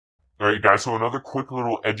Alright guys, so another quick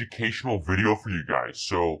little educational video for you guys.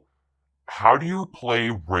 So, how do you play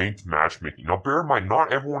ranked matchmaking? Now bear in mind,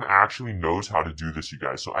 not everyone actually knows how to do this, you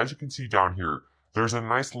guys. So as you can see down here, there's a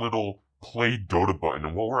nice little play Dota button.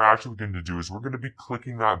 And what we're actually going to do is we're going to be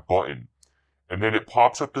clicking that button. And then it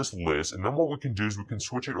pops up this list. And then what we can do is we can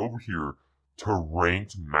switch it over here to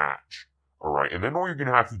ranked match. Alright, and then all you're going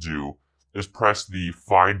to have to do is press the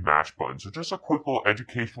find match button. So just a quick little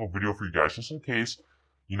educational video for you guys, just in case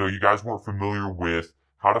you guys weren't familiar with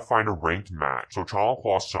how to find a ranked match. So Long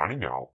Qua signing out.